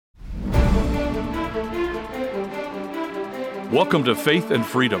Welcome to Faith and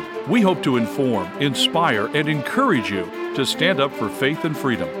Freedom. We hope to inform, inspire, and encourage you to stand up for faith and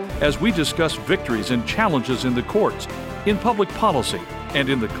freedom as we discuss victories and challenges in the courts, in public policy, and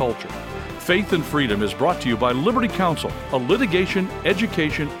in the culture. Faith and Freedom is brought to you by Liberty Counsel, a litigation,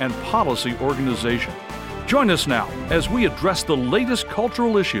 education, and policy organization. Join us now as we address the latest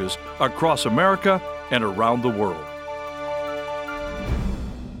cultural issues across America and around the world.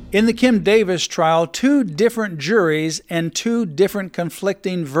 In the Kim Davis trial, two different juries and two different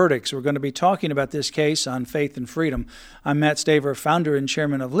conflicting verdicts. We're going to be talking about this case on Faith and Freedom. I'm Matt Staver, founder and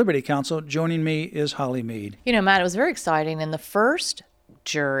chairman of Liberty Counsel. Joining me is Holly Mead. You know, Matt, it was very exciting. In the first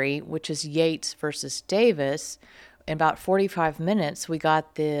jury, which is Yates versus Davis, in about 45 minutes, we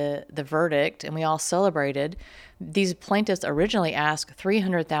got the verdict, and we all celebrated. These plaintiffs originally asked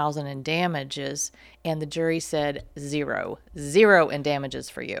 $300,000 in damages, and the jury said zero in damages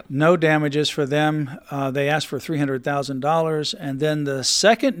for you. No damages for them. They asked for $300,000, and then the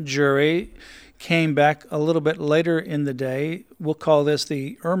second jury came back a little bit later in the day. We'll call this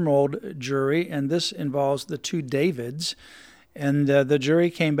the Ermold jury, and this involves the two Davids. And the jury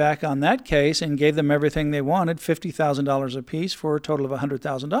came back on that case and gave them everything they wanted, $50,000 apiece for a total of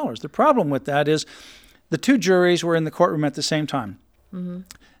 $100,000. The problem with that is the two juries were in the courtroom at the same time. Mm-hmm.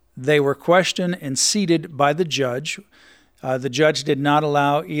 They were questioned and seated by the judge. The judge did not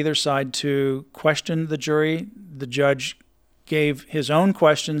allow either side to question the jury. The judge gave his own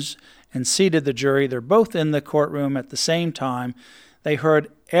questions and seated the jury. They're both in the courtroom at the same time. They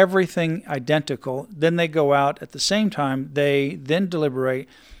heard everything identical. Then they go out at the same time. They then deliberate.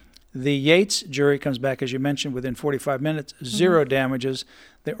 The Yates jury comes back, as you mentioned, within 45 minutes, zero damages.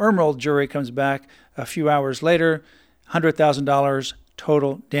 The Ermold jury comes back a few hours later, $100,000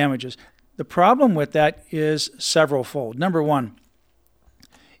 total damages. The problem with that is several-fold. Number one,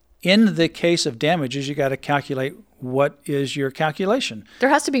 in the case of damages, you got to calculate what is your calculation. There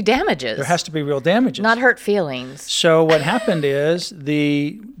has to be damages. There has to be real damages. Not hurt feelings. So what happened is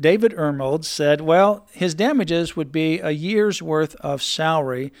the David Ermold said, well, his damages would be a year's worth of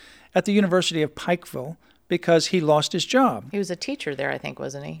salary at the University of Pikeville because he lost his job. He was a teacher there, I think,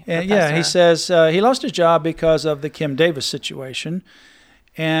 wasn't he? Yeah, he says he lost his job because of the Kim Davis situation.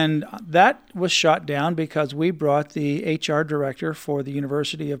 And that was shot down because we brought the HR director for the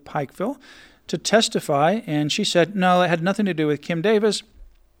University of Pikeville to testify, and she said, no, it had nothing to do with Kim Davis.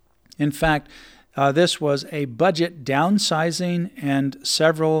 In fact, this was a budget downsizing, and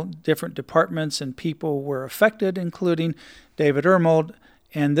several different departments and people were affected, including David Ermold,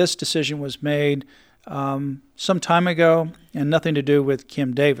 and this decision was made some time ago and nothing to do with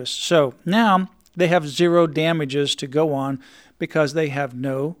Kim Davis. So now they have zero damages to go on because they have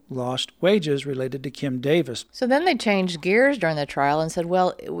no lost wages related to Kim Davis. So then they changed gears during the trial and said,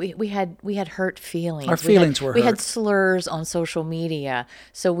 well, we had hurt feelings. Our feelings were hurt. We had slurs on social media,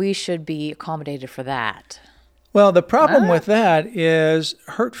 so we should be accommodated for that. Well, the problem with that is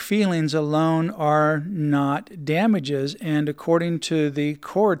hurt feelings alone are not damages, and according to the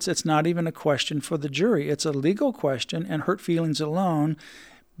courts, it's not even a question for the jury. It's a legal question, and hurt feelings alone,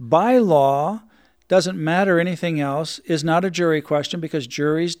 by law, doesn't matter anything else, is not a jury question because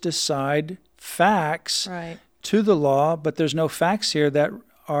juries decide facts to the law, but there's no facts here that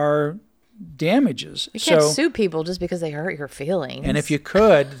are damages. You can't sue people just because they hurt your feelings. And if you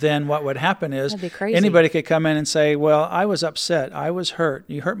could, then what would happen is anybody could come in and say, well, I was upset, I was hurt,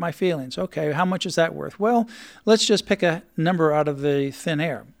 you hurt my feelings. Okay, how much is that worth? Well, let's just pick a number out of the thin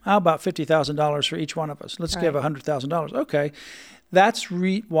air. How about $50,000 for each one of us? Let's give $100,000. Okay. That's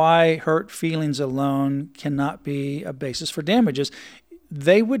why hurt feelings alone cannot be a basis for damages.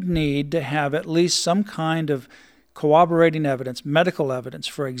 They would need to have at least some kind of corroborating evidence, medical evidence,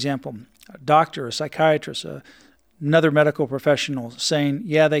 for example, a doctor, a psychiatrist, another medical professional saying,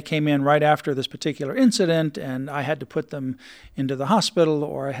 yeah, they came in right after this particular incident and I had to put them into the hospital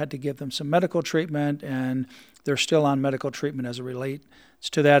or I had to give them some medical treatment and they're still on medical treatment as it relates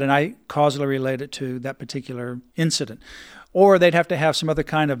to that and I causally relate it to that particular incident. Or they'd have to have some other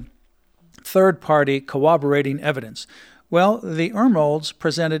kind of third-party corroborating evidence. Well, the Ermolds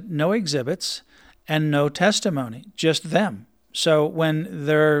presented no exhibits and no testimony, just them. So when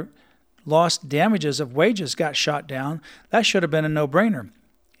their lost damages of wages got shot down, that should have been a no-brainer.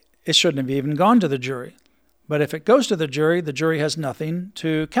 It shouldn't have even gone to the jury. But if it goes to the jury has nothing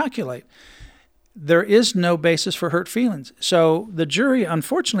to calculate. There is no basis for hurt feelings. So the jury,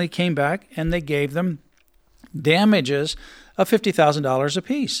 unfortunately, came back and they gave them damages of $50,000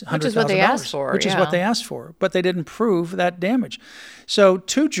 apiece. Which is what they asked for. Which is what they asked for. But they didn't prove that damage. So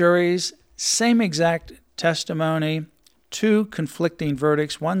two juries, same exact testimony, two conflicting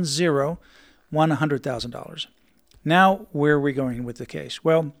verdicts, one zero, one $100,000. Now, where are we going with the case?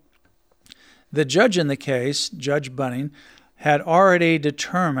 Well, the judge in the case, Judge Bunning, had already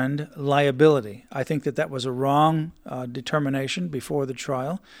determined liability. I think that was a wrong determination before the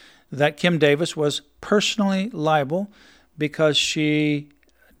trial, that Kim Davis was personally liable because she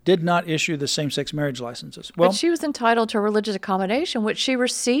did not issue the same-sex marriage licenses. Well, but she was entitled to a religious accommodation, which she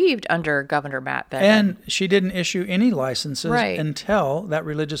received under Governor Matt Bevin. And she didn't issue any licenses until that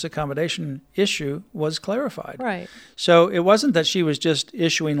religious accommodation issue was clarified. Right. So it wasn't that she was just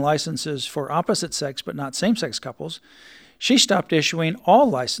issuing licenses for opposite sex but not same-sex couples. She stopped issuing all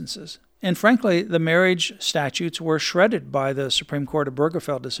licenses. And frankly, the marriage statutes were shredded by the Supreme Court of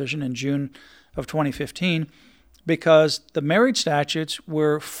Bergefell decision in June of 2015 because the marriage statutes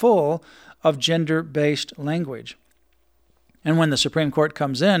were full of gender-based language. And when the Supreme Court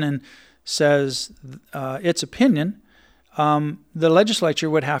comes in and says its opinion, the legislature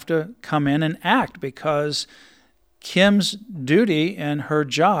would have to come in and act because Kim's duty and her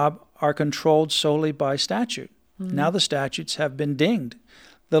job are controlled solely by statute. Mm-hmm. Now the statutes have been dinged.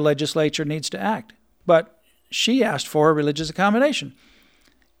 The legislature needs to act. But she asked for a religious accommodation.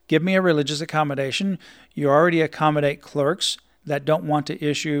 Give me a religious accommodation. You already accommodate clerks that don't want to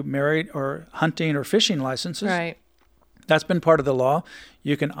issue married or hunting or fishing licenses. Right. That's been part of the law.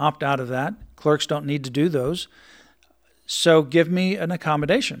 You can opt out of that. Clerks don't need to do those. So give me an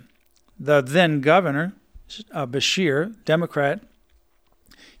accommodation. The then governor, Beshear, Democrat,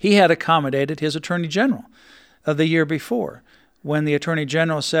 he had accommodated his attorney general the year before when the attorney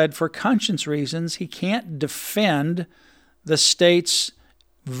general said for conscience reasons he can't defend the state's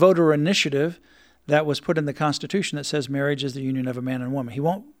voter initiative that was put in the Constitution that says marriage is the union of a man and a woman. He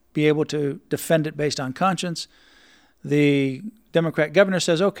won't be able to defend it based on conscience. The Democrat governor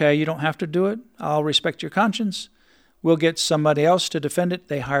says, okay, you don't have to do it. I'll respect your conscience. We'll get somebody else to defend it.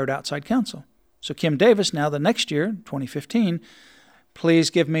 They hired outside counsel. So Kim Davis, now the next year, 2015,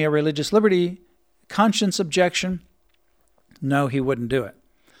 please give me a religious liberty conscience objection. No, he wouldn't do it.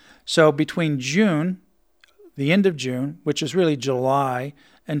 So between June, the end of June, which is really July,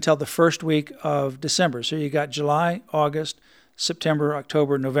 until the first week of December. So you got July, August, September,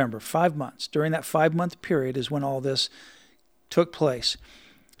 October, November, 5 months. During that 5-month period is when all this took place.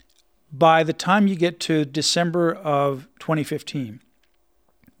 By the time you get to December of 2015,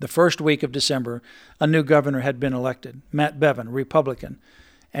 the first week of December, a new governor had been elected, Matt Bevin, Republican.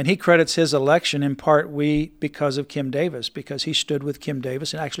 And he credits his election in part because of Kim Davis, because he stood with Kim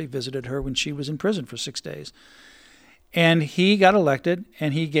Davis and actually visited her when she was in prison for 6 days. And he got elected,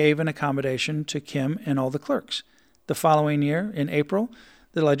 and he gave an accommodation to Kim and all the clerks. The following year, in April,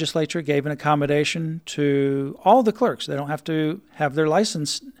 the legislature gave an accommodation to all the clerks. They don't have to have their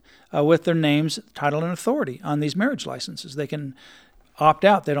license with their names, title, and authority on these marriage licenses. They can opt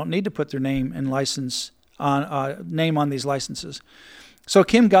out. They don't need to put their name and license on these licenses. So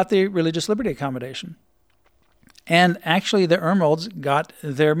Kim got the religious liberty accommodation. And actually, the Ermolds got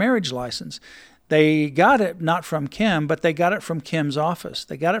their marriage license. They got it not from Kim, but they got it from Kim's office.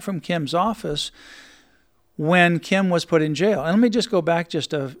 They got it from Kim's office when Kim was put in jail. And let me just go back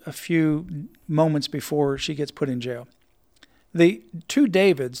just a few moments before she gets put in jail. The two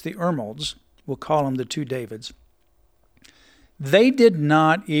Davids, the Ermolds, we'll call them the two Davids, they did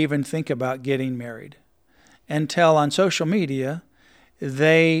not even think about getting married until on social media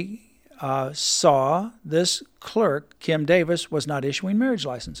they saw this clerk, Kim Davis, was not issuing marriage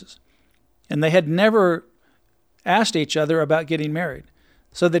licenses. And they had never asked each other about getting married.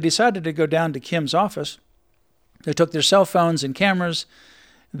 So they decided to go down to Kim's office. They took their cell phones and cameras.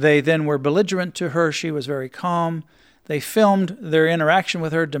 They then were belligerent to her. She was very calm. They filmed their interaction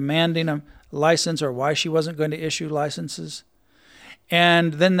with her, demanding a license or why she wasn't going to issue licenses.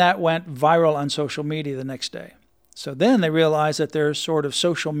 And then that went viral on social media the next day. So then they realized that their sort of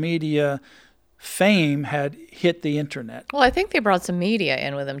social media fame had hit the internet. Well, I think they brought some media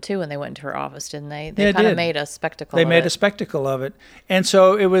in with them, too, when they went into her office, didn't they? They kind of made a spectacle of it. They made a spectacle of it. And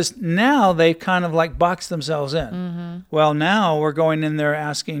so it was now they kind of like boxed themselves in. Mm-hmm. Well, now we're going in there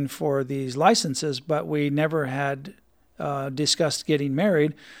asking for these licenses, but we never had discussed getting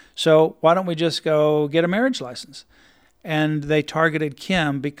married. So why don't we just go get a marriage license? And they targeted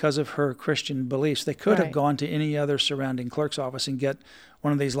Kim because of her Christian beliefs. They could have gone to any other surrounding clerk's office and get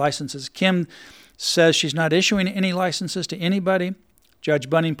one of these licenses. Kim says she's not issuing any licenses to anybody.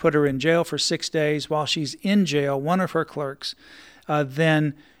 Judge Bunning put her in jail for 6 days. While she's in jail, one of her clerks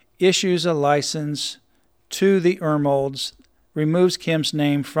then issues a license to the Ermolds, removes Kim's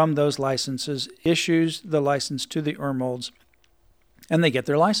name from those licenses, issues the license to the Ermolds, and they get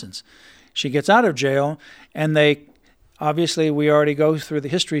their license. She gets out of jail, and they Obviously, we already go through the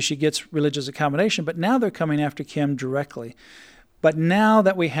history. She gets religious accommodation, but now they're coming after Kim directly. But now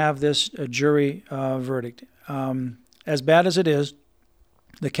that we have this jury verdict, as bad as it is,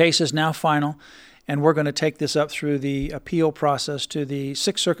 the case is now final, and we're going to take this up through the appeal process to the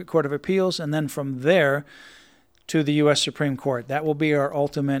Sixth Circuit Court of Appeals, and then from there to the U.S. Supreme Court. That will be our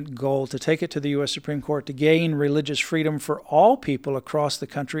ultimate goal, to take it to the U.S. Supreme Court, to gain religious freedom for all people across the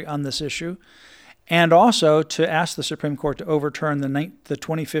country on this issue, and also to ask the Supreme Court to overturn the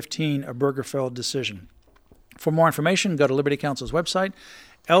 2015 Obergefell decision. For more information, go to Liberty Counsel's website,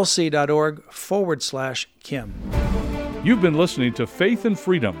 lc.org/Kim. You've been listening to Faith and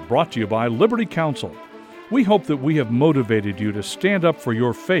Freedom, brought to you by Liberty Counsel. We hope that we have motivated you to stand up for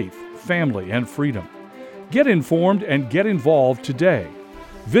your faith, family, and freedom. Get informed and get involved today.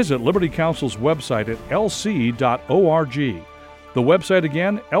 Visit Liberty Counsel's website at lc.org. The website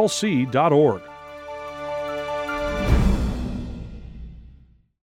again, lc.org.